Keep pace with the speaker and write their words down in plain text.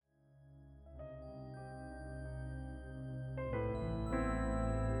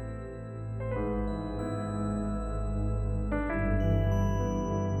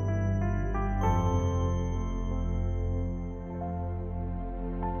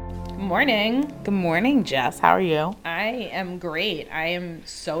Morning. Good morning, Jess. How are you? I am great. I am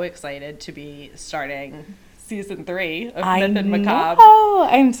so excited to be starting season 3 of Myth and Macabre. know.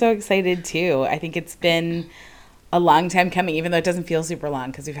 I'm so excited too. I think it's been a long time coming, even though it doesn't feel super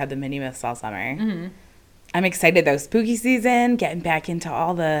long because we've had the mini myths all summer. Mm-hmm. I'm excited though. Spooky season, getting back into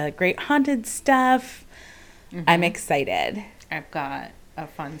all the great haunted stuff. I'm excited. I've got a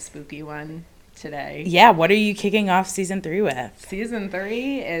fun, spooky one today. Yeah, what are you kicking off season 3 with? Season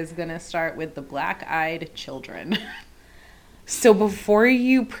 3 is going to start with the black-eyed children. So before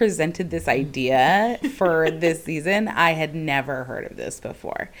you presented this idea for this season, I had never heard of this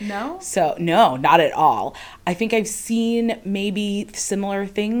before. No? So, no, not at all. I think I've seen maybe similar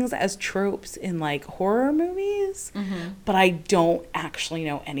things as tropes in like horror movies, but I don't actually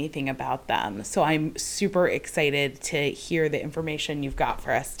know anything about them. So I'm super excited to hear the information you've got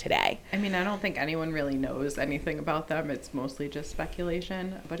for us today. I mean, I don't think anyone really knows anything about them. It's mostly just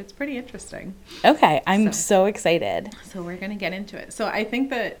speculation, but it's pretty interesting. Okay, I'm so excited. So we're going to get into it. So I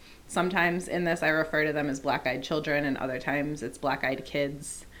think that sometimes in this I refer to them as black-eyed children and other times it's black-eyed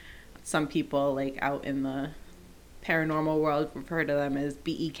kids. Some people like out in the paranormal world refer to them as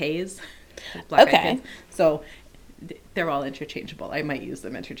BEKs. Black-eyed kids. So they're all interchangeable. I might use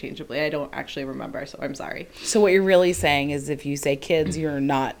them interchangeably. I don't actually remember, so I'm sorry. So what you're really saying is if you say kids, you're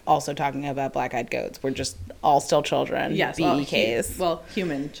not also talking about black-eyed goats. We're just all still children. Yes. BEKs.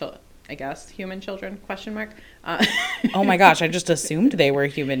 Human children. I guess human children, question mark. Oh my gosh, I just assumed they were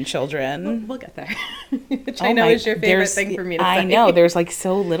human children. We'll get there. Which I know is your favorite thing for me to say. I know, there's like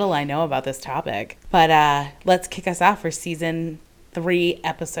so little I know about this topic. But let's kick us off for season 3,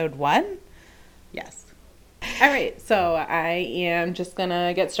 episode 1. Yes. All right, so I am just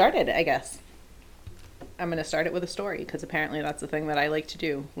gonna get started, I guess. I'm gonna start it with a story because apparently that's the thing that I like to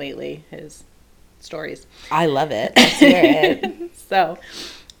do lately is stories. I love it. Let's hear it. So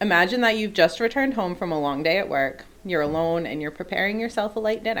imagine that you've just returned home from a long day at work. You're alone and you're preparing yourself a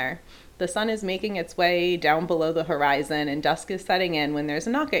light dinner. The sun is making its way down below the horizon and dusk is setting in when there's a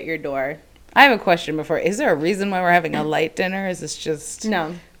knock at your door. I have a question before. Is there a reason why we're having a light dinner? Is this just...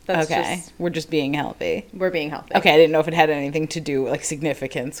 No. That's okay. We're just being healthy. We're being healthy. Okay, I didn't know if it had anything to do like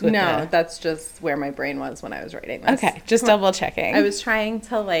significance with No, that's just where my brain was when I was writing this. Okay, just double checking. I was trying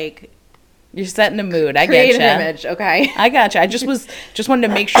to like... You're setting a mood. I create getcha. an image, okay? I gotcha. I just wanted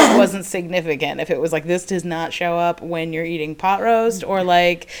to make sure it wasn't significant. If it was like this does not show up when you're eating pot roast or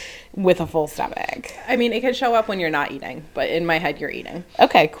like with a full stomach. I mean, it can show up when you're not eating, but in my head you're eating.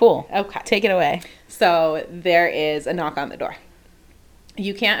 Okay, cool. Okay. Take it away. So there is a knock on the door.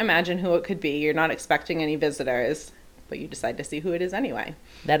 You can't imagine who it could be. You're not expecting any visitors, but you decide to see who it is anyway.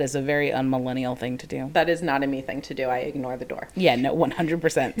 That is a very unmillennial thing to do. That is not a me thing to do. I ignore the door. Yeah, no,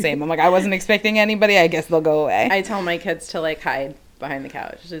 100% same. I'm like, I wasn't expecting anybody. I guess they'll go away. I tell my kids to like hide behind the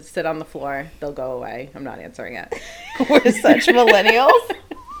couch. Just sit on the floor. They'll go away. I'm not answering it. We're such millennials.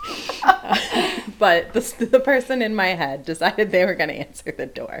 But the person in my head decided they were going to answer the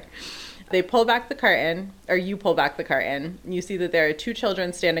door. They pull back the curtain, or you pull back the curtain. You see that there are 2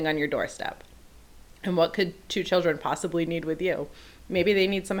 children standing on your doorstep. And what could 2 children possibly need with you? Maybe they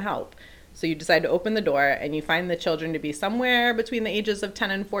need some help. So you decide to open the door, and you find the children to be somewhere between the ages of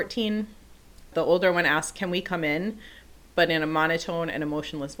 10 and 14. The older one asks, "Can we come in?" But in a monotone and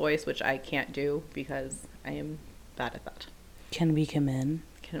emotionless voice, which I can't do because I am bad at that. Can we come in?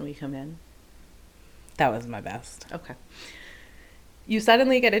 Can we come in? That was my best. Okay. You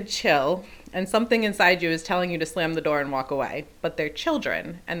suddenly get a chill, and something inside you is telling you to slam the door and walk away. But they're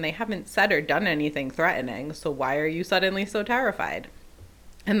children, and they haven't said or done anything threatening, so why are you suddenly so terrified?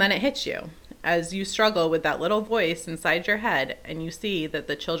 And then it hits you, as you struggle with that little voice inside your head, and you see that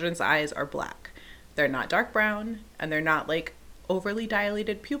the children's eyes are black. They're not dark brown, and they're not like overly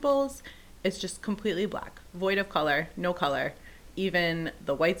dilated pupils. It's just completely black, void of color, no color. Even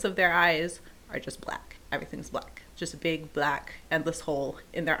the whites of their eyes are just black. Everything's black. Just a big black endless hole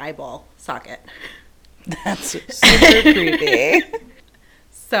in their eyeball socket. That's super creepy.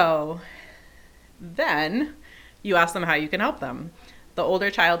 So then you ask them how you can help them. The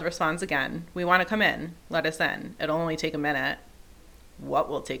older child responds again, "We want to come in. Let us in. It'll only take a minute." What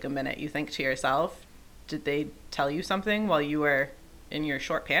will take a minute, you think to yourself? Did they tell you something while you were in your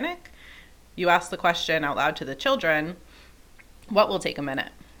short panic? You ask the question out loud to the children, "What will take a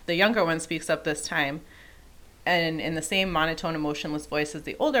minute?" The younger one speaks up this time, and in the same monotone, emotionless voice as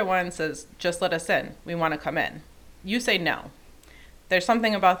the older one says, "Just let us in. We want to come in." You say no. There's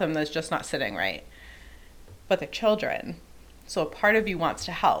something about them that's just not sitting right. But they're children, so a part of you wants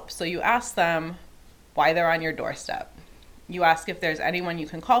to help. So you ask them why they're on your doorstep. You ask if there's anyone you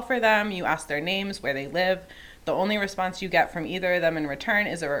can call for them. You ask their names, where they live. The only response you get from either of them in return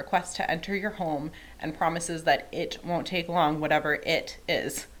is a request to enter your home and promises that it won't take long, whatever it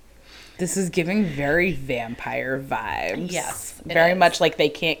is. This is giving very vampire vibes. Yes, it very is. much like they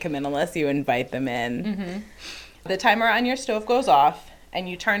can't come in unless you invite them in. Mm-hmm. The timer on your stove goes off, and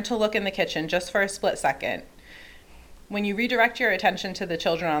you turn to look in the kitchen just for a split second. When you redirect your attention to the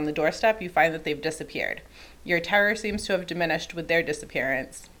children on the doorstep, you find that they've disappeared. Your terror seems to have diminished with their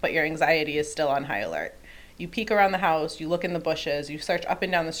disappearance, but your anxiety is still on high alert. You peek around the house, you look in the bushes, you search up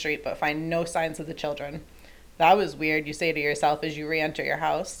and down the street, but find no signs of the children. That was weird, you say to yourself as you re-enter your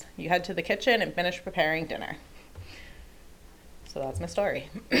house. You head to the kitchen and finish preparing dinner. So that's my story.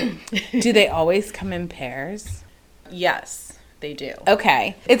 Do they always come in pairs? Yes, they do.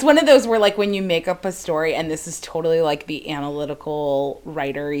 Okay. It's one of those where, like, when you make up a story, and this is totally, like, the analytical,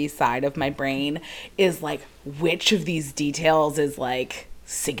 writery side of my brain, is, like, which of these details is, like,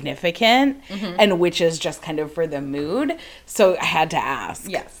 significant and which is just kind of for the mood. So I had to ask.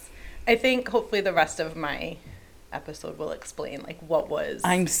 Yes. I think hopefully the rest of my episode will explain, like,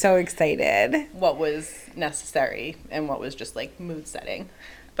 I'm so excited. what was necessary and what was just, like, mood setting.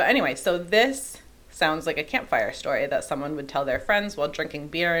 But anyway, so this sounds like a campfire story that someone would tell their friends while drinking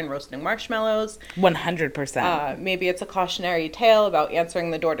beer and roasting marshmallows. 100%. Maybe it's a cautionary tale about answering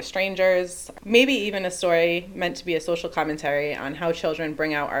the door to strangers. Maybe even a story meant to be a social commentary on how children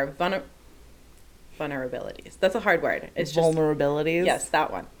bring out our vulnerabilities. That's a hard word. It's vulnerabilities. Yes,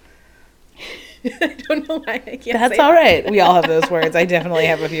 that one. I don't know why I can't That's say all that. right. We all have those words. I definitely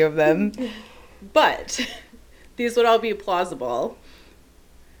have a few of them. But these would all be plausible,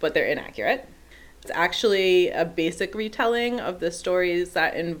 but they're inaccurate. It's actually a basic retelling of the stories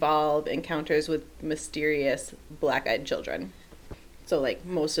that involve encounters with mysterious black-eyed children. So, like,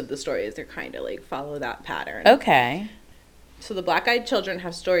 most of the stories are kind of, like, follow that pattern. Okay. So the black-eyed children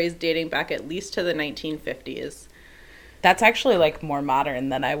have stories dating back at least to the 1950s. That's actually, like, more modern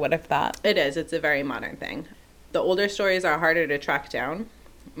than I would have thought. It is. It's a very modern thing. The older stories are harder to track down.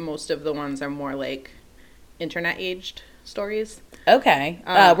 Most of the ones are more, like, internet-aged stories. Okay.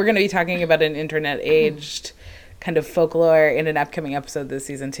 We're going to be talking about an internet-aged kind of folklore in an upcoming episode this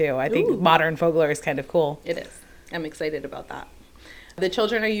season, too. I think modern folklore is kind of cool. It is. I'm excited about that. The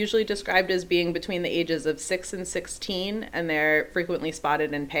children are usually described as being between the ages of 6 and 16, and they're frequently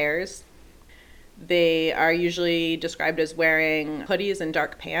spotted in pairs. They are usually described as wearing hoodies and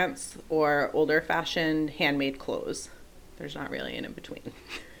dark pants or older-fashioned handmade clothes. There's not really an in-between.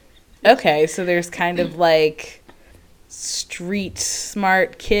 Okay, so there's kind of like street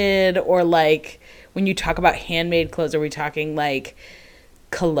smart kid, or like when you talk about handmade clothes, are we talking like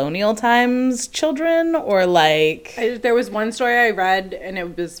colonial times children, or like There was one story I read, and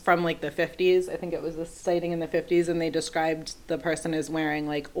it was from like the 50s. I think it was a sighting in the 50s, and they described the person as wearing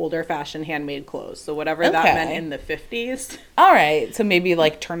like older fashioned handmade clothes. So whatever that Okay. meant in the 50s. all right, so maybe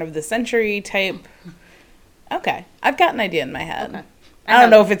like turn of the century type. Okay, I've got an idea in my head. Okay. I don't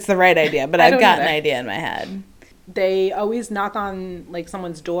know if it's the right idea, but I I've don't got an either. idea in my head. They always knock on like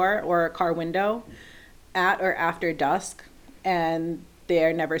someone's door or a car window at or after dusk, and they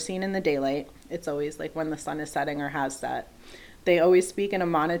are never seen in the daylight. It's always like when the sun is setting or has set. They always speak in a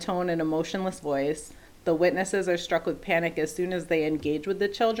monotone and emotionless voice. The witnesses are struck with panic as soon as they engage with the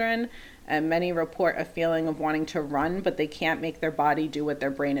children, and many report a feeling of wanting to run, but they can't make their body do what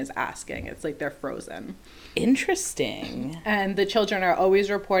their brain is asking. It's like they're frozen. Interesting. And the children are always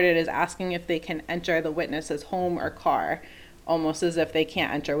reported as asking if they can enter the witness's home or car, almost as if they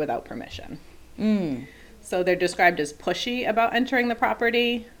can't enter without permission. So they're described as pushy about entering the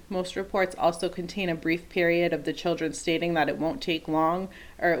property. Most reports also contain a brief period of the children stating that it won't take long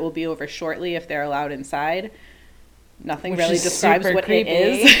or it will be over shortly if they're allowed inside. Nothing Which really is describes super what creepy.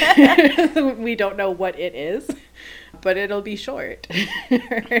 it is. We don't know what it is, but it'll be short.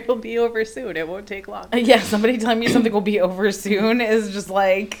 It'll be over soon. It won't take long. Yeah, somebody telling me something will be over soon is just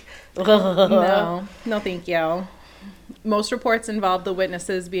like, No, thank you. Most reports involve the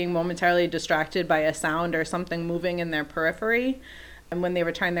witnesses being momentarily distracted by a sound or something moving in their periphery. And when they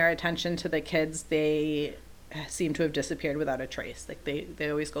return their attention to the kids, they seem to have disappeared without a trace. Like they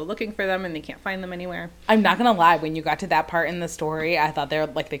always go looking for them and they can't find them anywhere. I'm not gonna lie, when you got to that part in the story, I thought they're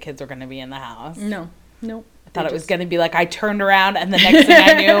like the kids were gonna be in the house. No. I thought it was gonna be like I turned around and the next thing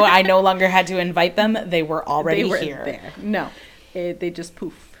I knew, I no longer had to invite them. They were already here. There. No, they just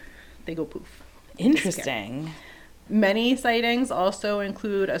poof. They go poof. Interesting. Many sightings also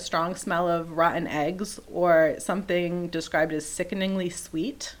include a strong smell of rotten eggs or something described as sickeningly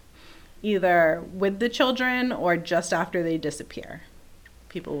sweet, either with the children or just after they disappear.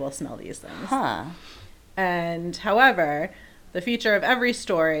 People will smell these things. Huh. And however, The feature of every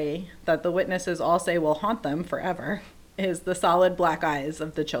story that the witnesses all say will haunt them forever is the solid black eyes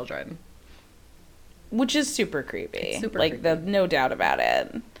of the children. Which is super creepy. It's super like, creepy. No doubt about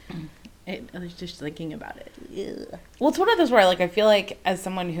it. I was just thinking about it. Ugh. Well, it's one of those where, like, I feel like as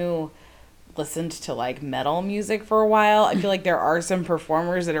someone who listened to, like, metal music for a while, I feel like there are some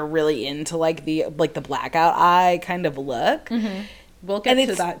performers that are really into, like, the blackout eye kind of look. Mm-hmm. We'll get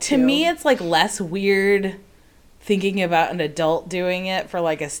to that, too. To me, it's, like, less weird thinking about an adult doing it for,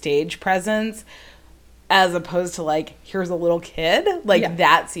 like, a stage presence as opposed to, like, here's a little kid. Like,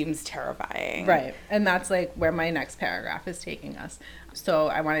 that seems terrifying. Right. And that's, like, where my next paragraph is taking us. So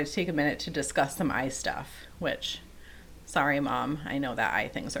I wanted to take a minute to discuss some eye stuff, which, sorry, Mom, I know that eye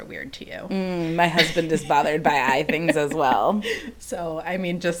things are weird to you. My husband is bothered by eye things as well. So, I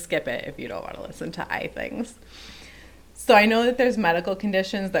mean, just skip it if you don't want to listen to eye things. So I know that there's medical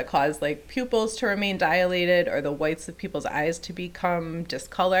conditions that cause, like, pupils to remain dilated or the whites of people's eyes to become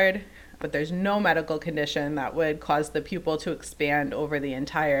discolored. But there's no medical condition that would cause the pupil to expand over the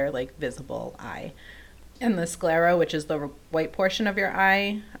entire, like, visible eye. And the sclera, which is the white portion of your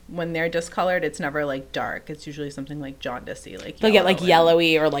eye, when they're discolored, it's never, like, dark. It's usually something, like, jaundicey, like they'll get, like,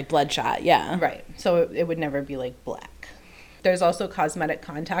 yellowy or, like, bloodshot, yeah. Right. So it would never be, like, black. There's also cosmetic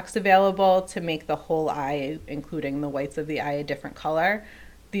contacts available to make the whole eye, including the whites of the eye, a different color.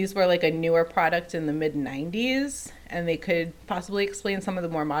 These were, like, a newer product in the mid-90s, and they could possibly explain some of the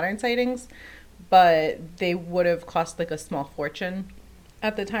more modern sightings, but they would have cost, like, a small fortune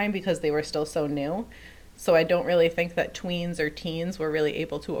at the time because they were still so new. So I don't really think that tweens or teens were really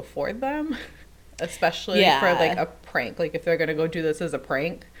able to afford them, especially for, like, a prank. Like, if they're going to go do this as a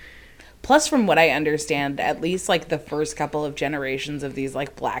prank. Plus, from what I understand, at least, like, the first couple of generations of these,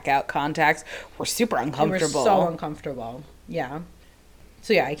 like, blackout contacts were super uncomfortable. They were so uncomfortable. Yeah.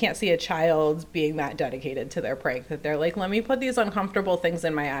 So, yeah, I can't see a child being that dedicated to their prank that they're like, let me put these uncomfortable things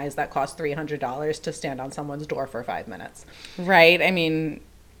in my eyes that cost $300 to stand on someone's door for 5 minutes. Right. I mean,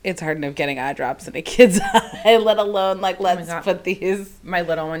 it's hard enough getting eye drops in a kid's eye, let alone, like, let's put these. My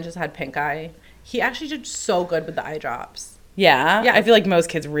little one just had pink eye. He actually did so good with the eye drops. Yeah? Yeah. I feel like most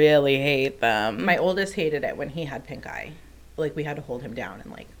kids really hate them. My oldest hated it when he had pink eye. Like, we had to hold him down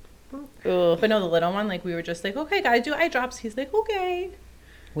and, like, ugh. But no, the little one, like, we were just like, okay, guys, do eye drops. He's like, okay.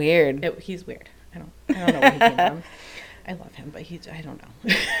 Weird. He's weird. I don't know where he came from. I love him, but I don't know.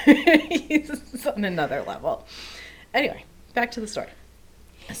 He's on another level. Anyway, back to the story.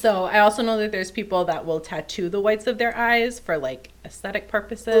 So I also know that there's people that will tattoo the whites of their eyes for, like, aesthetic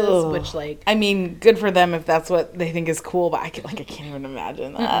purposes, ugh. which, like, I mean, good for them if that's what they think is cool, but I can't even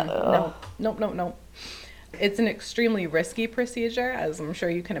imagine that. No. It's an extremely risky procedure, as I'm sure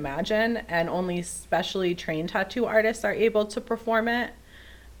you can imagine, and only specially trained tattoo artists are able to perform it.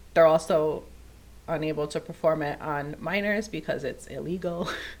 They're also unable to perform it on minors because it's illegal.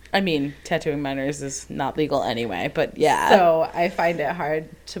 I mean, tattooing minors is not legal anyway, but yeah. So I find it hard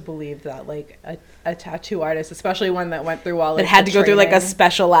to believe that, like, a tattoo artist, especially one that went through all that had to go through, like, a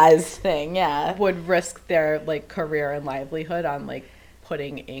specialized thing, yeah, would risk their, like, career and livelihood on, like,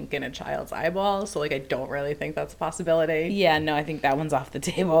 putting ink in a child's eyeball. So, like, I don't really think that's a possibility. Yeah, no, I think that one's off the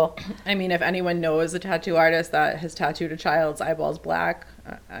table. I mean, if anyone knows a tattoo artist that has tattooed a child's eyeballs black,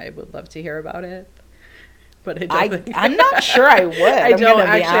 I would love to hear about it. But I'm not sure I would.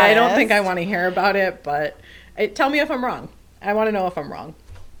 I don't think I want to hear about it, but tell me if I'm wrong. I want to know if I'm wrong,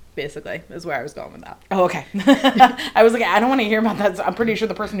 basically, is where I was going with that. Oh, okay. I was like, I don't want to hear about that. I'm pretty sure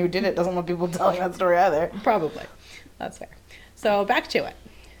the person who did it doesn't want people telling that story either. Probably. That's fair. So back to it.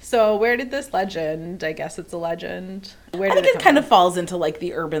 So where did this legend, I guess it's a legend, I think it kind of falls into, like,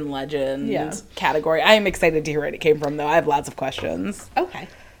 the urban legend category. I am excited to hear where it came from, though. I have lots of questions. Okay.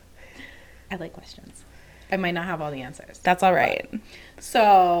 I like questions. I might not have all the answers. That's all right.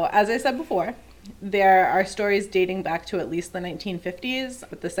 So, as I said before, there are stories dating back to at least the 1950s,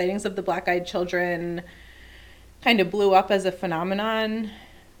 but the sightings of the black-eyed children kind of blew up as a phenomenon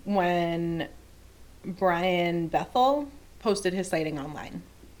when Brian Bethel posted his sighting online.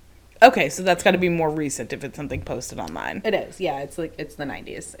 Okay, so that's got to be more recent if it's something posted online. It is, yeah. It's the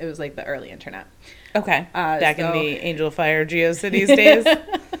 90s. It was like the early internet. Okay, back in the Angel Fire GeoCities days.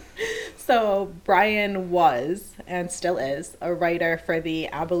 So Brian was, and still is, a writer for the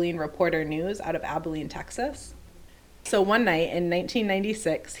Abilene Reporter News out of Abilene, Texas. So one night in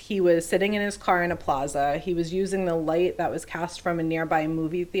 1996, he was sitting in his car in a plaza. He was using the light that was cast from a nearby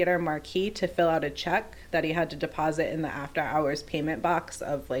movie theater marquee to fill out a check that he had to deposit in the after-hours payment box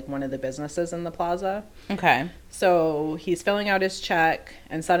of, like, one of the businesses in the plaza. Okay. So he's filling out his check,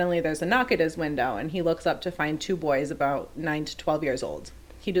 and suddenly there's a knock at his window, and he looks up to find two boys about 9 to 12 years old.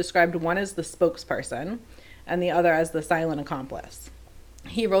 He described one as the spokesperson, and the other as the silent accomplice.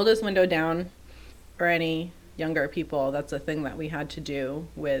 He rolled his window down. For any younger people, that's a thing that we had to do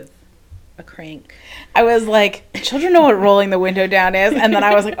with a crank. I was like, children know what rolling the window down is, and then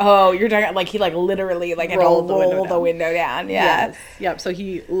I was like, oh, you're talking like he like literally like roll the window down. Yeah. Yes. Yep. So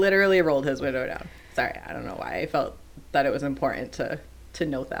he literally rolled his window down. Sorry, I don't know why I felt that it was important to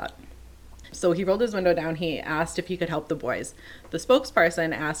note that. So he rolled his window down. He asked if he could help the boys. The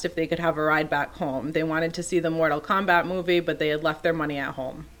spokesperson asked if they could have a ride back home. They wanted to see the Mortal Kombat movie, but they had left their money at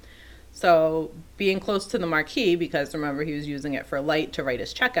home. So being close to the marquee, because remember he was using it for light to write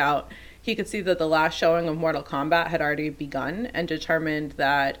his check out, he could see that the last showing of Mortal Kombat had already begun, and determined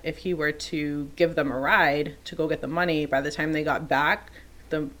that if he were to give them a ride to go get the money, by the time they got back,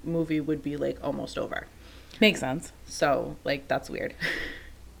 the movie would be like almost over. Makes sense. So like that's weird.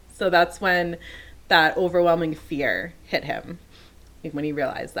 So that's when that overwhelming fear hit him, like when he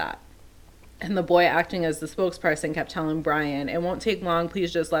realized that. And the boy acting as the spokesperson kept telling Brian, "It won't take long,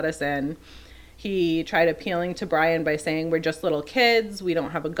 please just let us in." He tried appealing to Brian by saying, "We're just little kids, we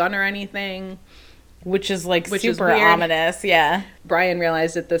don't have a gun or anything." Which is like super ominous, yeah. Brian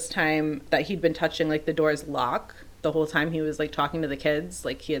realized at this time that he'd been touching like the door's lock the whole time he was like talking to the kids.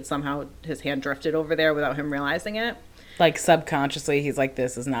 Like he had somehow, his hand drifted over there without him realizing it. Like subconsciously, he's like,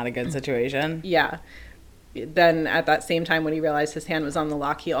 this is not a good situation. Yeah. Then at that same time when he realized his hand was on the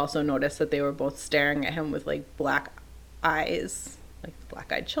lock, he also noticed that they were both staring at him with like black eyes, like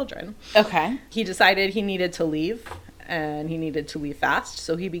black-eyed children. Okay. He decided he needed to leave, and he needed to leave fast.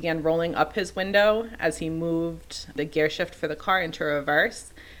 So he began rolling up his window as he moved the gear shift for the car into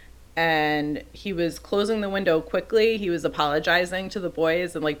reverse. And he was closing the window quickly. He was apologizing to the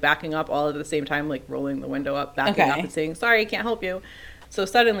boys and like backing up all at the same time, like rolling the window up, backing up and saying, "Sorry, can't help you." So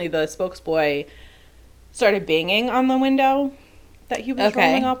suddenly the spokesboy started banging on the window that he was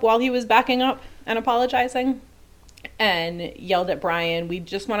rolling up while he was backing up and apologizing, and yelled at Brian, "We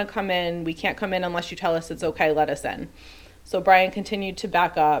just want to come in. We can't come in unless you tell us it's okay. Let us in." So Brian continued to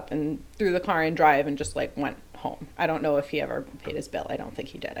back up and threw the car and drive and just like went home. I don't know if he ever paid his bill. I don't think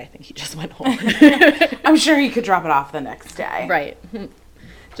he did. I think he just went home. I'm sure he could drop it off the next day. Right.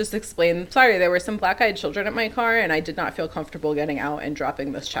 Just explain, "Sorry, there were some black-eyed children at my car and I did not feel comfortable getting out and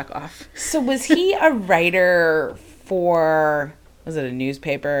dropping this check off." So was he a writer for, was it a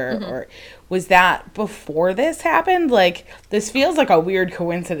newspaper, or was that before this happened? Like, this feels like a weird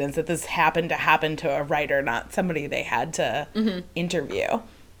coincidence that this happened to a writer, not somebody they had to interview.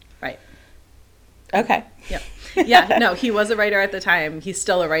 Right. Okay. Yep. Yeah, no, he was a writer at the time. He's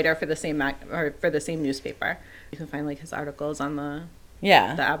still a writer for the same for the same newspaper. You can find like his articles on the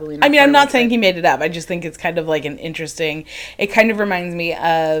Abilene. I mean, I'm not saying he made it up. I just think it's kind of like an interesting, it kind of reminds me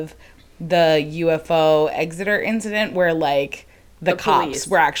of the UFO Exeter incident where like the cops police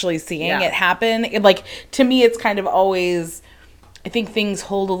were actually seeing it happen. Like, to me, it's kind of always, I think things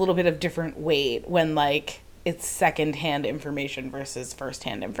hold a little bit of different weight when like it's secondhand information versus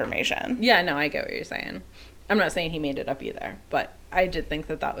firsthand information. Yeah, no, I get what you're saying. I'm not saying he made it up either, but I did think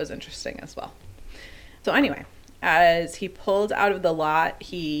that that was interesting as well. So anyway, as he pulled out of the lot,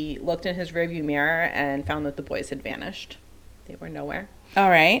 he looked in his rearview mirror and found that the boys had vanished. They were nowhere. All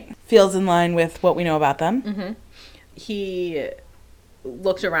right. Feels in line with what we know about them. Mm-hmm. He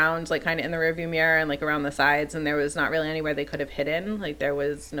looked around, like, kind of in the rearview mirror and, like, around the sides, and there was not really anywhere they could have hidden. Like, there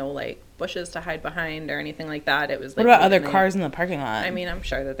was no, like, bushes to hide behind or anything like that. It was, like... What about other cars in the parking lot? I mean, I'm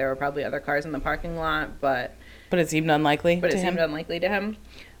sure that there were probably other cars in the parking lot, but... But it seemed unlikely to him? But it seemed unlikely to him.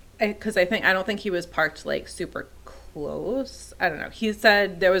 Because I don't think he was parked, like, super close. I don't know. He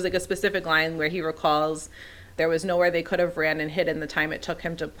said there was, like, a specific line where he recalls there was nowhere they could have ran and hid in the time it took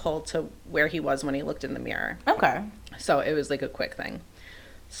him to pull to where he was when he looked in the mirror. Okay. So it was, like, a quick thing.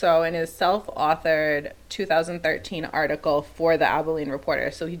 So in his self-authored 2013 article for the Abilene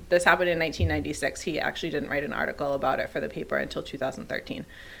Reporter, so this happened in 1996. He actually didn't write an article about it for the paper until 2013.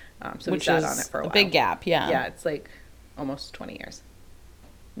 So which he sat on it for a while. A big gap, yeah. Yeah, it's like almost 20 years.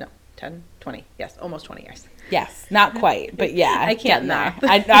 No, 10, 20. Yes, almost 20 years. Yes, not quite, but yeah. I can't math.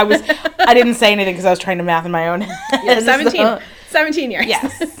 I didn't say anything because I was trying to math in my own head. Yeah, 17 years.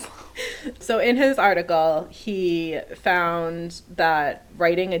 Yes. So in his article, he found that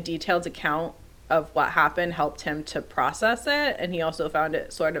writing a detailed account of what happened helped him to process it, and he also found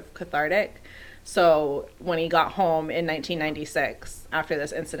it sort of cathartic. So when he got home in 1996, after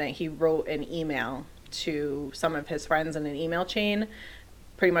this incident, he wrote an email to some of his friends in an email chain,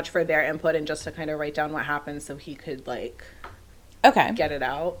 pretty much for their input and just to kind of write down what happened so he could, like, get it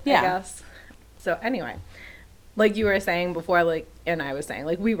out, I guess. So anyway, like you were saying before, like, and I was saying,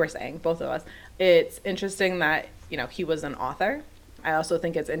 like we were saying, both of us, it's interesting that, you know, he was an author. I also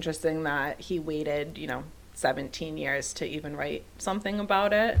think it's interesting that he waited, you know, 17 years to even write something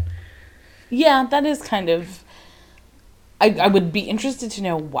about it. Yeah, that is kind of... I would be interested to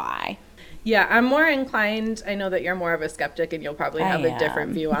know why. Yeah, I'm more inclined, I know that you're more of a skeptic and you'll probably have a different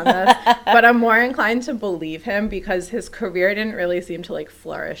am. view on this, but I'm more inclined to believe him because his career didn't really seem to like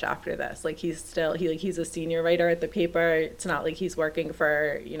flourish after this. Like he's a senior writer at the paper. It's not like he's working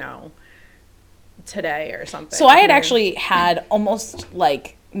for, you know, Today or something. So I had actually had almost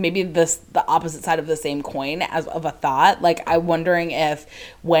like maybe the opposite side of the same coin as of a thought. Like I'm wondering if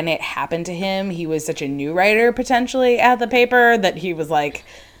when it happened to him, he was such a new writer potentially at the paper that he was like,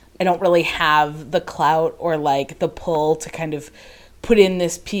 I don't really have the clout or like the pull to kind of put in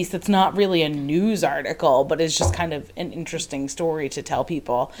this piece that's not really a news article, but is just kind of an interesting story to tell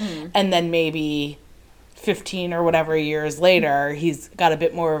people. And then maybe 15 or whatever years later, he's got a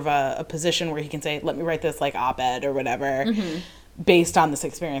bit more of a position where he can say, let me write this like op-ed or whatever based on this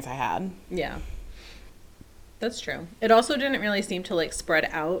experience I had. Yeah. That's true. It also didn't really seem to like spread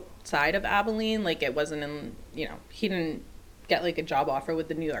outside of Abilene. Like it wasn't in, you know, he didn't get like a job offer with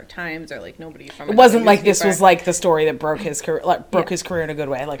the New York Times or like nobody from it wasn't like this was like the story that broke his career, like broke his career in a good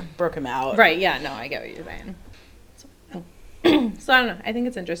way, like broke him out. Right. Yeah. No, I get what you're saying. So I don't know. I think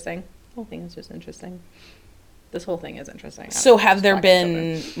it's interesting. The whole thing is just interesting. This whole thing is interesting. So have there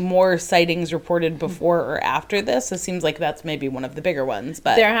been more sightings reported before or after this? It seems like that's maybe one of the bigger ones,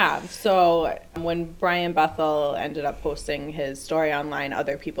 but there have. So when Brian Bethel ended up posting his story online,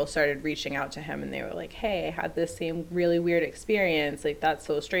 other people started reaching out to him and they were like, hey, I had this same really weird experience. Like, that's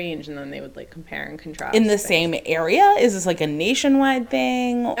so strange. And then they would like compare and contrast. In the same area? Is this like a nationwide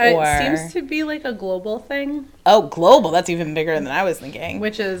thing? Or it seems to be like a global thing. Oh, global. That's even bigger than I was thinking.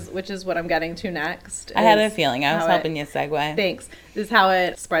 Which is what I'm getting to next. I had a feeling. I was helping you segue. Thanks. This is how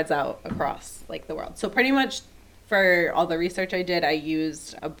it spreads out across like the world. So pretty much for all the research I did, I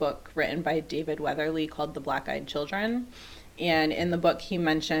used a book written by David Weatherly called The Black-Eyed Children. And in the book, he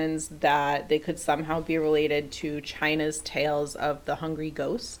mentions that they could somehow be related to China's tales of the hungry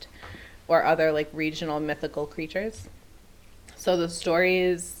ghost or other like regional mythical creatures. So the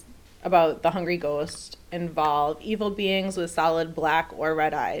stories about the hungry ghost involve evil beings with solid black or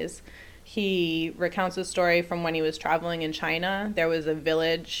red eyes. He recounts a story from when he was traveling in China. There was a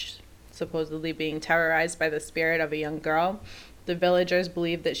village supposedly being terrorized by the spirit of a young girl. The villagers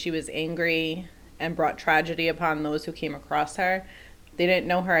believed that she was angry and brought tragedy upon those who came across her. They didn't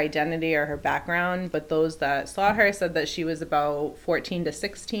know her identity or her background, but those that saw her said that she was about 14 to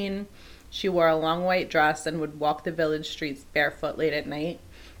 16. She wore a long white dress and would walk the village streets barefoot late at night.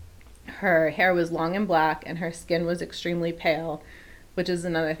 Her hair was long and black, and her skin was extremely pale, which is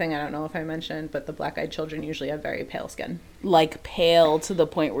another thing I don't know if I mentioned, but the black-eyed children usually have very pale skin. Like pale to the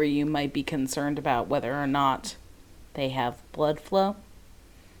point where you might be concerned about whether or not they have blood flow?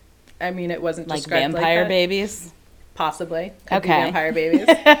 I mean, it wasn't like described vampire like babies? Possibly. Could okay. be vampire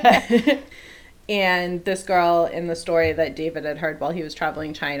babies. And this girl in the story that David had heard while he was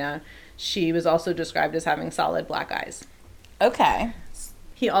traveling China, she was also described as having solid black eyes. Okay.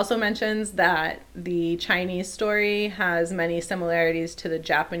 He also mentions that the Chinese story has many similarities to the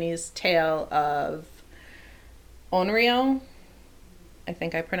Japanese tale of Onryo. I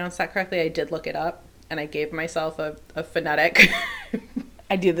think I pronounced that correctly. I did look it up, and I gave myself a phonetic.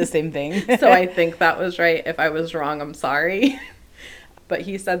 I do the same thing. So I think that was right. If I was wrong, I'm sorry. But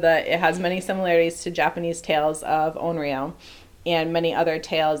he said that it has many similarities to Japanese tales of Onryo and many other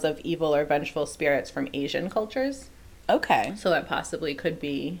tales of evil or vengeful spirits from Asian cultures. Okay. So that possibly could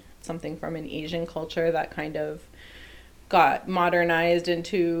be something from an Asian culture that kind of got modernized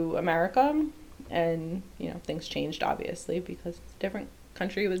into America. And, you know, things changed, obviously, because it's a different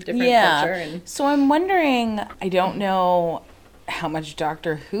country with different culture. And so I'm wondering, I don't know how much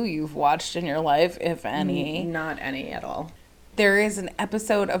Doctor Who you've watched in your life, if any. Not any at all. There is an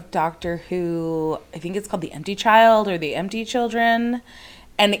episode of Doctor Who, I think it's called The Empty Child or The Empty Children.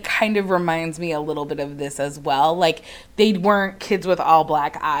 And it kind of reminds me a little bit of this as well. Like, they weren't kids with all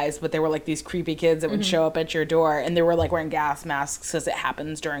black eyes, but they were, like, these creepy kids that would show up at your door. And they were, like, wearing gas masks because it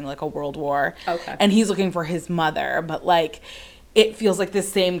happens during, like, a world war. Okay. And he's looking for his mother. But, like, it feels like the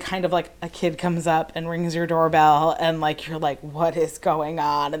same kind of, like, a kid comes up and rings your doorbell. And, like, you're like, what is going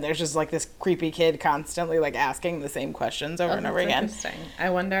on? And there's just, like, this creepy kid constantly, like, asking the same questions over and over again. Interesting. I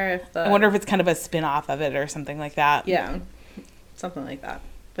wonder if it's kind of a spin-off of it or something like that. Yeah. Something like that.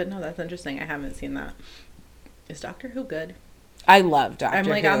 But no, that's interesting. I haven't seen that. Is Doctor Who good? I love Doctor Who. I'm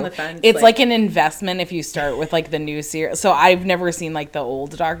like on the fence. It's like an investment if you start with like the new series. So I've never seen like the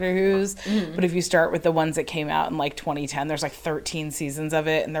old Doctor Who's, but if you start with the ones that came out in like 2010, there's like 13 seasons of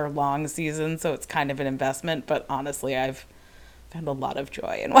it and they're long seasons, so it's kind of an investment. But honestly, I've found a lot of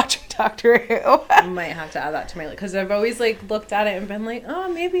joy in watching Doctor Who. I might have to add that to my list because I've always like looked at it and been like,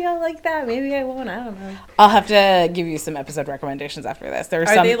 oh, maybe I'll like that, maybe I won't. I don't know. I'll have to give you some episode recommendations after this. There are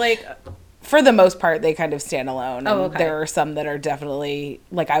some, they like? For the most part, they kind of stand alone. Oh, and okay. There are some that are definitely,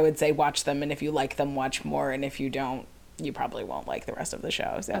 like, I would say watch them, and if you like them, watch more, and if you don't, you probably won't like the rest of the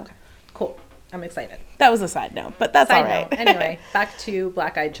show. So. Okay, cool. I'm excited. That was a side note, but that's all right. Anyway, back to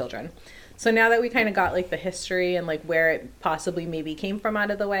Black-Eyed Children. So now that we kind of got like the history and like where it possibly maybe came from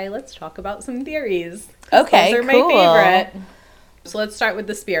out of the way, let's talk about some theories. Okay, those are cool. my favorite. So let's start with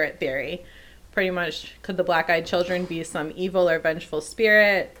the spirit theory. Pretty much, could the Black-Eyed Children be some evil or vengeful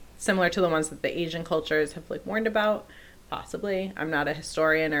spirit, similar to the ones that the Asian cultures have like warned about? Possibly. I'm not a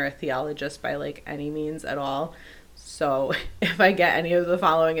historian or a theologist by like any means at all. So if I get any of the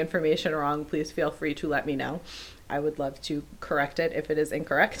following information wrong, please feel free to let me know. I would love to correct it if it is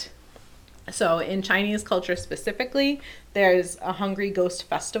incorrect. So in Chinese culture specifically, there's a Hungry Ghost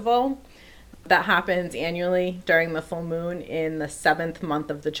Festival that happens annually during the full moon in the 7th month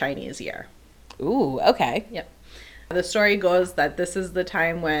of the Chinese year. Ooh, okay. Yep. The story goes that this is the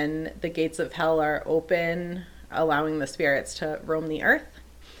time when the gates of hell are open, allowing the spirits to roam the earth.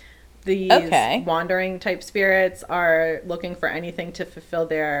 These wandering type spirits are looking for anything to fulfill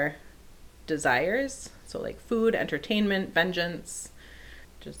their desires. So like food, entertainment, vengeance,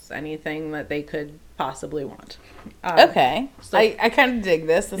 just anything that they could possibly want. So I kind of dig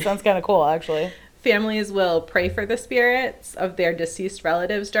this. This sounds kind of cool, actually. Families will pray for the spirits of their deceased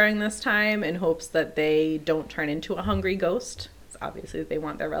relatives during this time in hopes that they don't turn into a hungry ghost. Obviously, they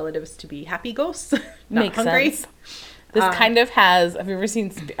want their relatives to be happy ghosts, not Makes hungry. Sense. This kind of has, have you ever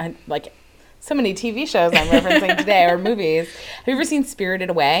seen, like, so many TV shows I'm referencing today, or movies. Have you ever seen Spirited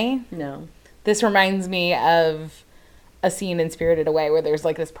Away? No. This reminds me of a scene in Spirited Away where there's,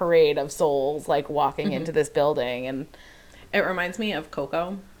 like, this parade of souls, like, walking into this building. And it reminds me of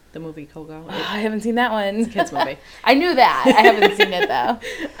Coco, the movie Coco. I haven't seen that one. It's a kid's movie. I knew that. I haven't seen it,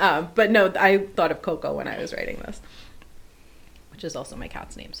 though. But no, I thought of Coco when I was writing this, which is also my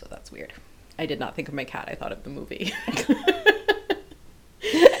cat's name, so that's weird. I did not think of my cat. I thought of the movie.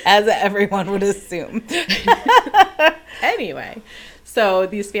 As everyone would assume. Anyway, so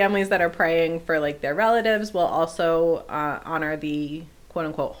these families that are praying for like their relatives will also honor the quote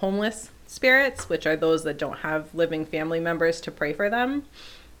unquote homeless spirits, which are those that don't have living family members to pray for them.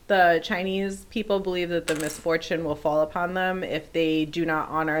 The Chinese people believe that the misfortune will fall upon them if they do not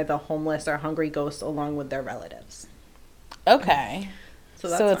honor the homeless or hungry ghosts along with their relatives. Okay.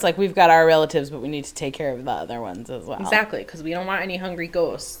 So it's like we've got our relatives, but we need to take care of the other ones as well. Exactly, because we don't want any hungry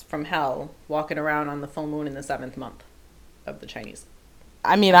ghosts from hell walking around on the full moon in the 7th month of the Chinese.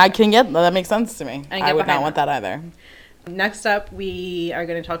 I mean, I can get that. Makes sense to me. I would not want that either. Next up, we are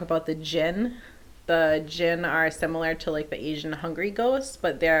going to talk about the jinn. The jinn are similar to like the Asian hungry ghosts,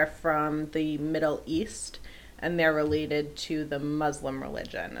 but they're from the Middle East, and they're related to the Muslim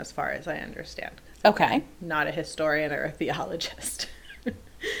religion, as far as I understand. Okay. I'm not a historian or a theologist.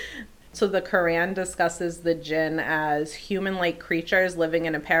 So the Quran discusses the jinn as human-like creatures living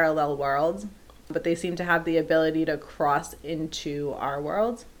in a parallel world, but they seem to have the ability to cross into our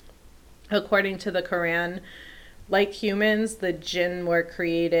world. According to the Quran, like humans, the jinn were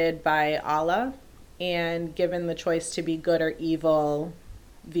created by Allah and given the choice to be good or evil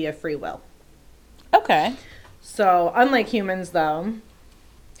via free will. Okay. So unlike humans, though,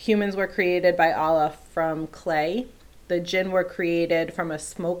 humans were created by Allah from clay. The jinn were created from a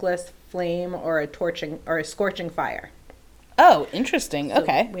smokeless flame or a scorching fire. Oh, interesting.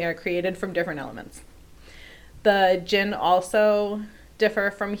 Okay. So we are created from different elements. The jinn also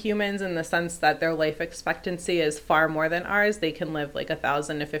differ from humans in the sense that their life expectancy is far more than ours. They can live like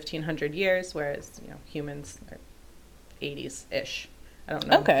 1,000 to 1,500 years, whereas humans are 80s-ish. I don't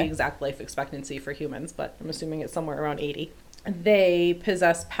know the exact life expectancy for humans, but I'm assuming it's somewhere around 80. They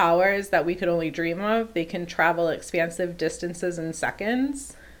possess powers that we could only dream of. They can travel expansive distances in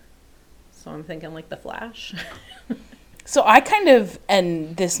seconds. So I'm thinking like the Flash. So I kind of,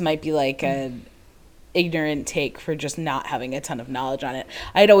 and this might be like an ignorant take for just not having a ton of knowledge on it.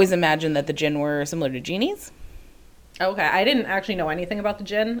 I'd always imagined that the jinn were similar to genies. Okay, I didn't actually know anything about the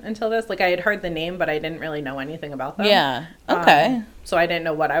jinn until this. Like, I had heard the name, but I didn't really know anything about them. Yeah, okay. So I didn't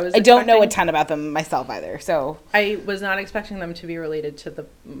know what I was expecting. I don't know a ton about them myself either, so. I was not expecting them to be related to the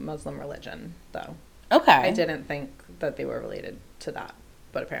Muslim religion, though. Okay. I didn't think that they were related to that,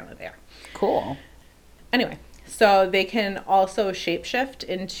 but apparently they are. Cool. Anyway, so they can also shapeshift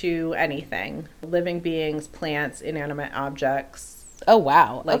into anything. Living beings, plants, inanimate objects. Oh,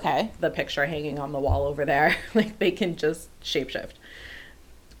 wow. Like okay. The picture hanging on the wall over there. Like, they can just shapeshift.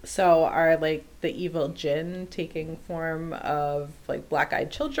 So are like the evil jinn taking form of like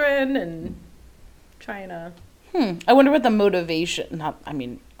black-eyed children and trying to... I wonder what the motivation, I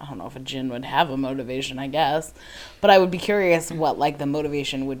don't know if a jinn would have a motivation, I guess. But I would be curious what, like, the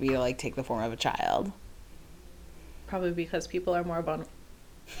motivation would be to, like, take the form of a child. Probably because people are more vulnerable.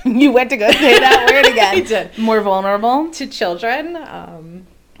 You went to go say that word again. I did. More vulnerable? To children.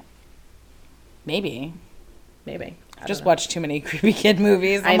 Maybe. I Just don't know. watch too many creepy kid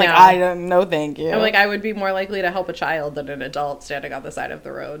movies. I'm I like, know. I don't know, thank you. I'm like, I would be more likely to help a child than an adult standing on the side of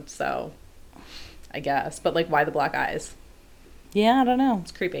the road, so I guess. But like, why the black eyes? Yeah, I don't know.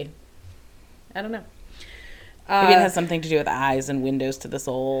 It's creepy. I don't know. Maybe it has something to do with eyes and windows to the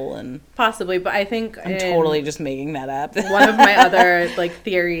soul, and Possibly, but I think I'm totally just making that up. one of my other like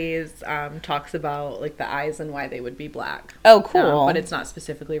theories talks about like the eyes and why they would be black. Oh, cool. But it's not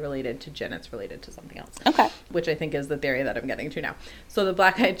specifically related to jinn, it's related to something else. Okay. Which I think is the theory that I'm getting to now. So the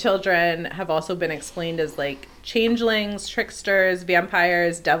black-eyed children have also been explained as like changelings, tricksters,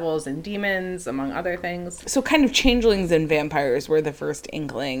 vampires, devils, and demons, among other things. So kind of changelings and vampires were the first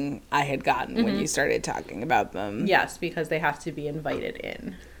inkling I had gotten when you started talking about them. Yes, because they have to be invited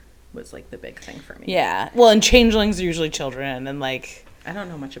in, was like the big thing for me. Yeah. Well, and changelings are usually children, and like... I don't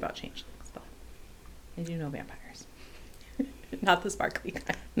know much about changelings, but I do know vampires. Not the sparkly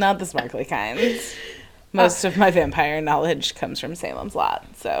kind. Not the sparkly kinds. Most of my vampire knowledge comes from Salem's Lot,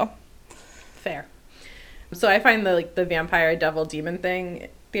 so... Fair. So I find the vampire devil demon thing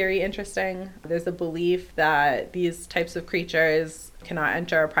theory interesting. There's a belief that these types of creatures cannot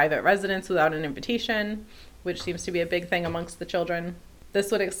enter a private residence without an invitation, which seems to be a big thing amongst the children. This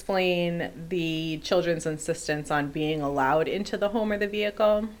would explain the children's insistence on being allowed into the home or the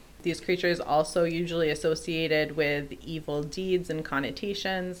vehicle. These creatures also usually associated with evil deeds and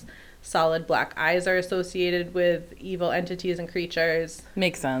connotations. Solid black eyes are associated with evil entities and creatures.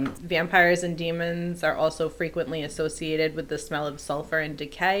 Makes sense. Vampires and demons are also frequently associated with the smell of sulfur and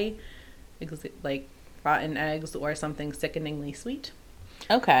decay, like rotten eggs or something sickeningly sweet.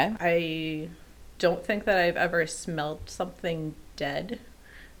 Okay. I don't think that I've ever smelled something dead,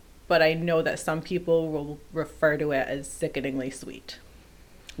 but I know that some people will refer to it as sickeningly sweet.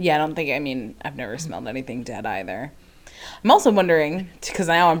 Yeah, I've never smelled anything dead either. I'm also wondering, because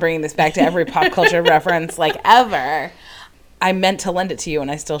now I'm bringing this back to every pop culture reference like ever. I meant to lend it to you, and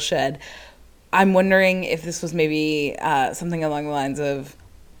I still should. I'm wondering if this was maybe something along the lines of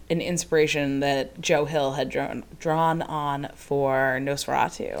an inspiration that Joe Hill had drawn on for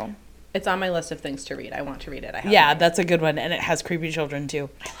Nosferatu. It's on my list of things to read. I want to read it. Yeah, that's a good one, and it has creepy children too.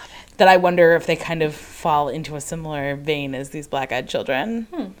 I love it. That I wonder if they kind of fall into a similar vein as these black-eyed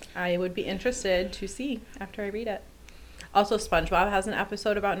children. I would be interested to see after I read it. Also, SpongeBob has an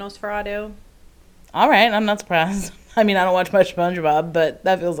episode about Nosferatu. All right, I'm not surprised. I don't watch much SpongeBob, but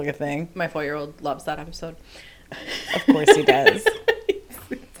that feels like a thing. My 4-year-old loves that episode. Of course he does.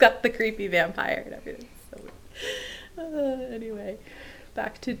 It's got the creepy vampire and everything. Anyway,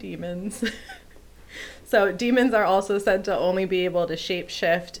 back to demons. So demons are also said to only be able to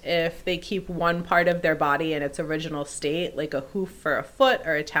shapeshift if they keep one part of their body in its original state, like a hoof for a foot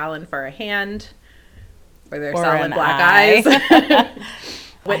or a talon for a hand, or their solid black eyes.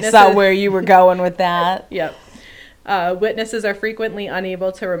 I saw where you were going with that. Yep. Witnesses are frequently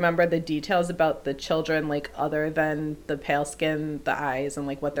unable to remember the details about the children, like other than the pale skin, the eyes, and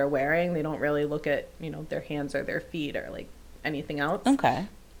like what they're wearing. They don't really look at, their hands or their feet or like anything else. Okay.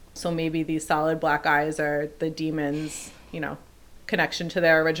 So maybe these solid black eyes are the demons, connection to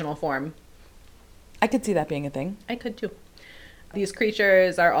their original form. I could see that being a thing. I could too. These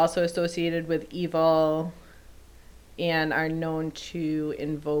creatures are also associated with evil and are known to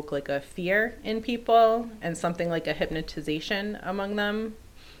invoke like a fear in people and something like a hypnotization among them.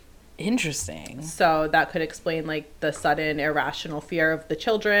 Interesting. So that could explain like the sudden irrational fear of the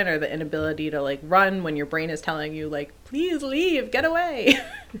children or the inability to like run when your brain is telling you like, please leave, get away.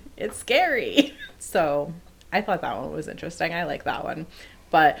 It's scary. So I thought that one was interesting. I like that one.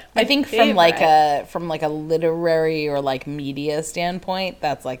 But I think from like a literary or like media standpoint,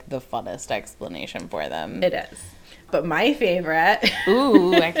 that's like the funnest explanation for them. It is. But my favorite,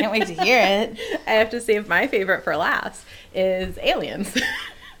 ooh, I can't wait to hear it. I have to save my favorite for last, is aliens.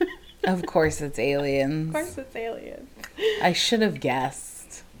 Of course it's aliens. Of course it's aliens. I should have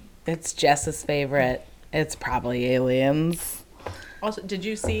guessed. It's Jess's favorite. It's probably aliens. Also, did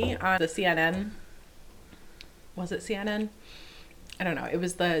you see on the CNN? Was it CNN? I don't know. It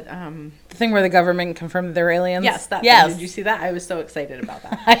was The thing where the government confirmed they're aliens? Yes, that yes. thing. Did you see that? I was so excited about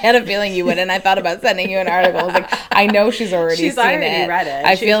that. I had a feeling you would, and I thought about sending you an article. I was like, I know she's already read it.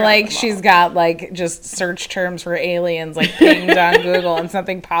 I feel like she's got like just search terms for aliens like pinged on Google, and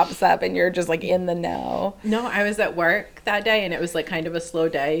something pops up, and you're just like in the know. No, I was at work that day, and it was like kind of a slow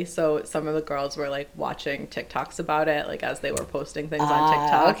day, so some of the girls were like watching TikToks about it, like as they were posting things on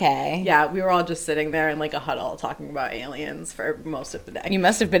TikTok. Okay. Yeah, we were all just sitting there in like a huddle talking about aliens for most of the day. You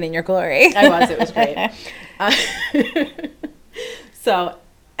must have been in your glory. I was. It was great. So,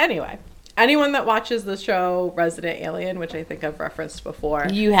 anyway, anyone that watches the show Resident Alien, which I think I've referenced before.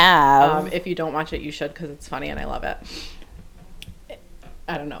 You have. If you don't watch it, you should, because it's funny and I love it.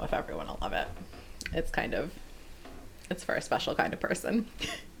 I don't know if everyone will love it. It's for a special kind of person.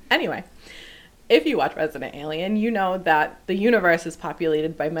 Anyway, if you watch Resident Alien, you know that the universe is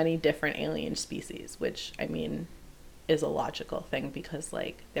populated by many different alien species, which, I mean, is a logical thing because,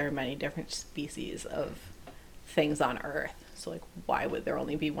 like, there are many different species of things on Earth. So, like, why would there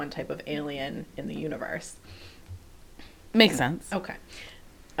only be one type of alien in the universe? Makes sense. Okay.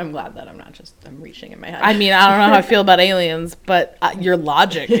 I'm glad that I'm reaching in my head. I mean, I don't know how I feel about aliens, but your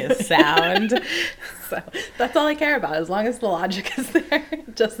logic is sound. So that's all I care about. As long as the logic is there,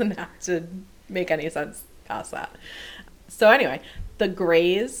 it doesn't have to make any sense past that. So anyway, the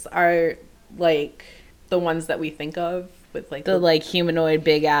Greys are like the ones that we think of with like the like humanoid,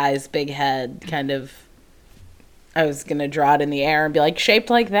 big eyes, big head kind of. I was gonna draw it in the air and be like shaped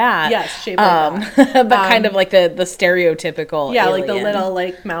like that. Yes, shaped like that. But kind of like the stereotypical. Yeah, alien. like the little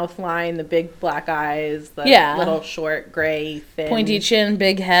like mouth line, the big black eyes, the little short gray thin pointy chin,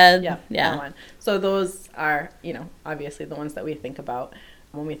 big head. Yeah. So those are, obviously the ones that we think about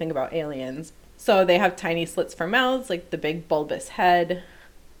when we think about aliens. So they have tiny slits for mouths, like the big bulbous head,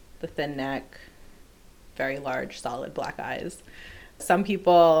 the thin neck, very large solid black eyes. Some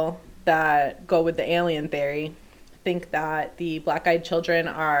people that go with the alien theory think that the black-eyed children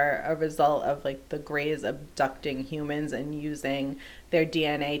are a result of like the Greys abducting humans and using their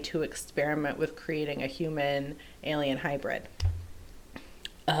DNA to experiment with creating a human alien hybrid.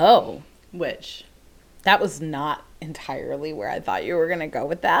 Oh. Which that was not entirely where I thought you were going to go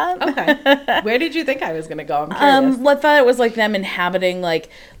with that. Okay. Where did you think I was going to go? I'm curious. I thought it was like them inhabiting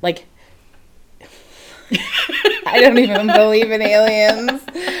like I don't even believe in aliens,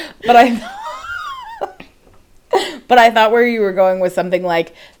 but I thought where you were going with something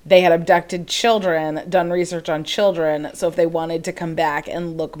like they had abducted children, done research on children, so if they wanted to come back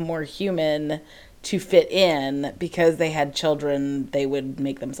and look more human to fit in because they had children, they would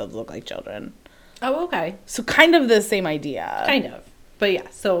make themselves look like children. Oh, okay. So kind of the same idea. Kind of. But yeah,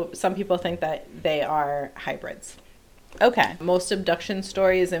 so some people think that they are hybrids. Okay. Most abduction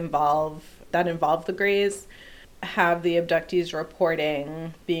stories involve the Greys have the abductees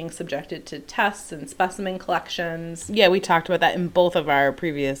reporting being subjected to tests and specimen collections. Yeah, we talked about that in both of our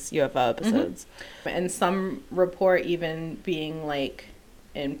previous UFO episodes. Mm-hmm. And some report even being like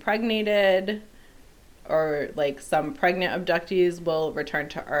impregnated, or like some pregnant abductees will return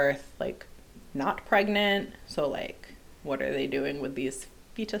to Earth like not pregnant. So like, what are they doing with these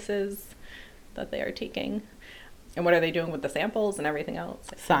fetuses that they are taking? And what are they doing with the samples and everything else?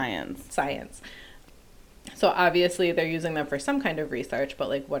 Science. So obviously they're using them for some kind of research, but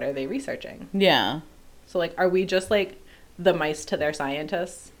like, what are they researching? Yeah. So like, are we just like the mice to their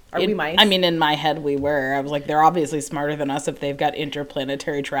scientists? We mice? I mean, in my head we were. I was like, they're obviously smarter than us if they've got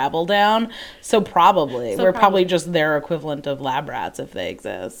interplanetary travel down. So probably. We're probably just their equivalent of lab rats if they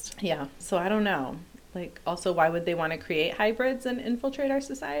exist. Yeah. So I don't know. Like, also, why would they want to create hybrids and infiltrate our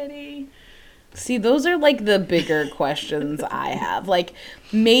society? See, those are like the bigger questions I have. Like,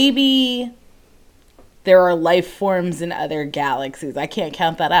 maybe there are life forms in other galaxies. I can't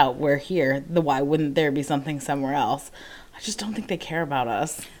count that out. We're here. Why wouldn't there be something somewhere else? I just don't think they care about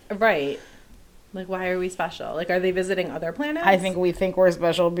us. Right. Like, why are we special? Like, are they visiting other planets? I think we think we're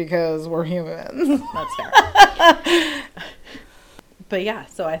special because we're humans. That's fair. But yeah,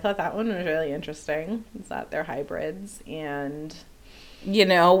 so I thought that one was really interesting. Is that they're hybrids and...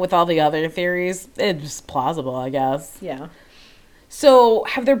 with all the other theories, it's plausible, I guess. Yeah. So,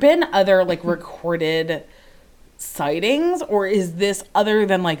 have there been other, like, recorded sightings? Or is this, other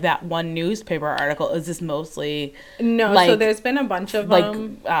than, like, that one newspaper article, is this mostly... No, so there's been a bunch of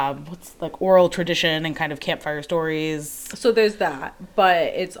oral tradition and kind of campfire stories? So there's that. But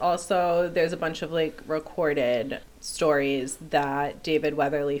it's also, there's a bunch of, like, recorded stories that David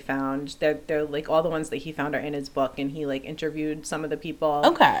Weatherly found. They're like all the ones that he found are in his book, and he like interviewed some of the people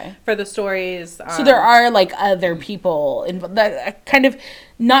for the stories. So there are like other people in that kind of,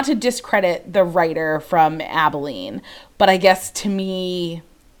 not to discredit the writer from Abilene, but I guess to me,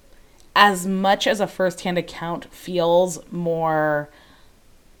 as much as a firsthand account feels more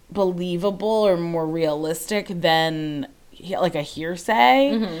believable or more realistic than like a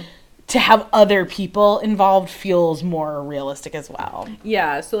hearsay, to have other people involved feels more realistic as well.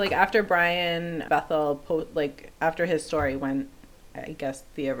 Yeah, so like after Brian Bethel after his story went, I guess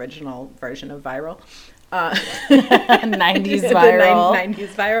the original version of viral, 90s viral. 90s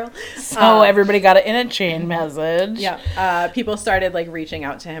viral. So everybody got it in a chain message. Yeah. People started like reaching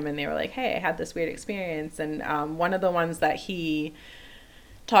out to him, and they were like, hey, I had this weird experience. And one of the ones that he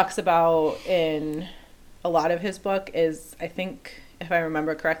talks about in a lot of his book is, I think, if I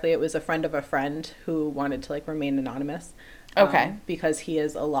remember correctly, it was a friend of a friend who wanted to like remain anonymous. Okay. Because he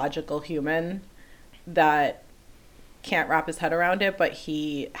is a logical human that can't wrap his head around it, but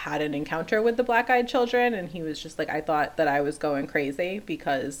he had an encounter with the black-eyed children, and he was just like, I thought that I was going crazy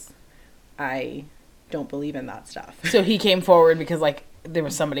because I don't believe in that stuff. So he came forward because like there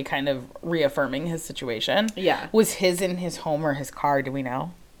was somebody kind of reaffirming his situation. Yeah. Was his in his home or his car? Do we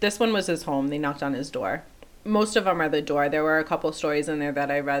know? This one was his home. They knocked on his door. Most of them are the door. There were a couple stories in there that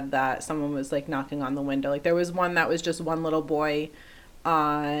I read that someone was like knocking on the window. Like there was one that was just one little boy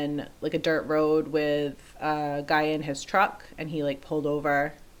on like a dirt road with a guy in his truck, and he like pulled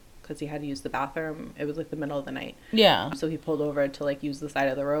over because he had to use the bathroom. It was like the middle of the night. Yeah. So he pulled over to like use the side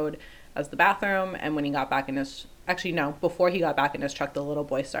of the road as the bathroom, and when he got back in his, actually no, before he got back in his truck, the little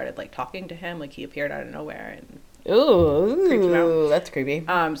boy started like talking to him, like he appeared out of nowhere and Ooh, that's creepy.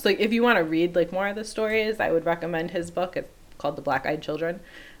 So like if you want to read like more of the stories, I would recommend his book. It's called The Black-Eyed Children.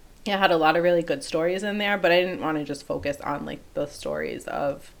 It had a lot of really good stories in there, but I didn't want to just focus on like the stories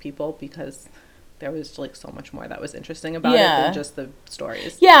of people because there was like so much more that was interesting about it than just the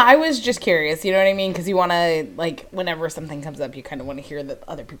stories. Yeah, I was just curious, you know what I mean? Because you want to, like, whenever something comes up, you kind of want to hear that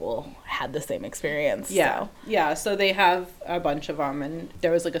other people had the same experience. Yeah, so. Yeah, so they have a bunch of them, and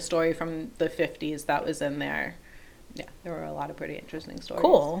there was like a story from the 50s that was in there. Yeah, there were a lot of pretty interesting stories.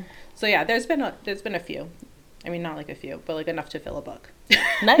 Cool. So yeah, there's been a few. I mean, not like a few, but like enough to fill a book.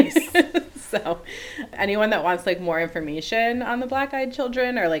 Nice. So anyone that wants like more information on the Black-Eyed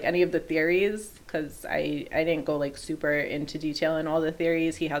Children or like any of the theories, because I didn't go like super into detail in all the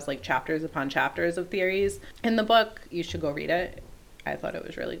theories. He has like chapters upon chapters of theories in the book. You should go read it. I thought it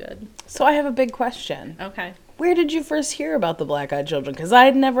was really good. So I have a big question. Okay. Where did you first hear about the Black-Eyed Children? Because I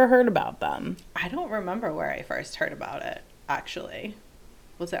had never heard about them. I don't remember where I first heard about it, actually.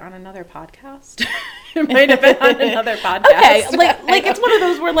 Was it on another podcast? It might have been on another podcast. Okay, like it's one of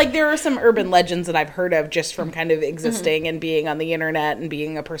those where like there are some urban legends that I've heard of just from kind of existing and being on the internet and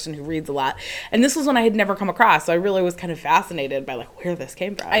being a person who reads a lot. And this was one I had never come across, so I really was kind of fascinated by like where this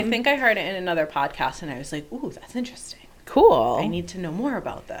came from. I think I heard it in another podcast, and I was like, ooh, that's interesting. Cool. I need to know more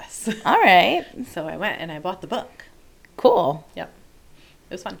about this. All right. So I went and I bought the book. Cool. Yep.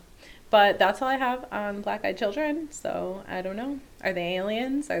 It was fun. But that's all I have on Black-Eyed Children. So I don't know. Are they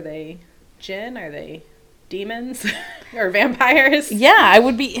aliens? Are they jinn? Are they demons? Or vampires? Yeah, I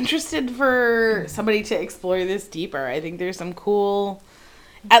would be interested for somebody to explore this deeper. I think there's some cool,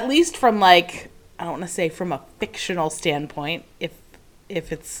 at least from like, I don't want to say from a fictional standpoint, if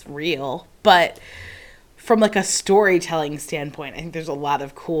it's real, but from like a storytelling standpoint, I think there's a lot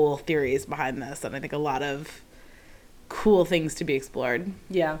of cool theories behind this, and I think a lot of cool things to be explored.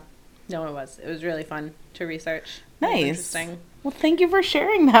 Yeah. No, it was. It was really fun to research. Nice. Interesting. Well, thank you for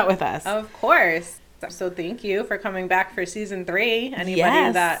sharing that with us. Of course. So thank you for coming back for season 3.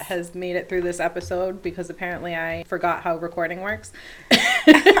 Anybody that has made it through this episode, because apparently I forgot how recording works.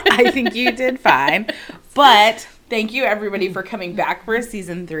 I think you did fine. But thank you, everybody, for coming back for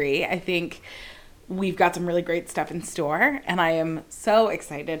season 3. I think we've got some really great stuff in store, and I am so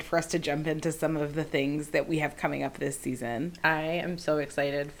excited for us to jump into some of the things that we have coming up this season. I am so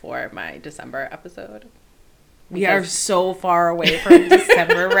excited for my December episode. We are so far away from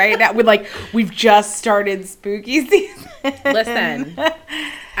December right now. We've just started spooky season. Listen,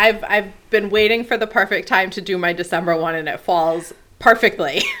 I've been waiting for the perfect time to do my December one, and it falls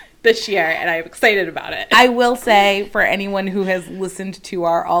perfectly this year, and I'm excited about it. I will say, for anyone who has listened to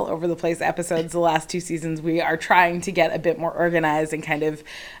our all over the place episodes the last 2 seasons, we are trying to get a bit more organized and kind of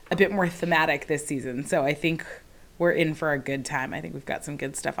a bit more thematic this season. So I think we're in for a good time. I think we've got some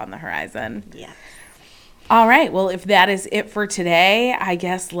good stuff on the horizon. Yeah. All right. Well, if that is it for today, I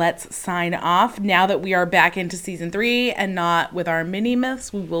guess let's sign off. Now that we are back into season 3 and not with our mini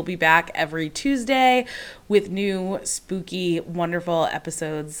myths, we will be back every Tuesday with new spooky, wonderful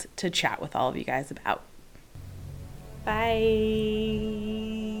episodes to chat with all of you guys about. Bye.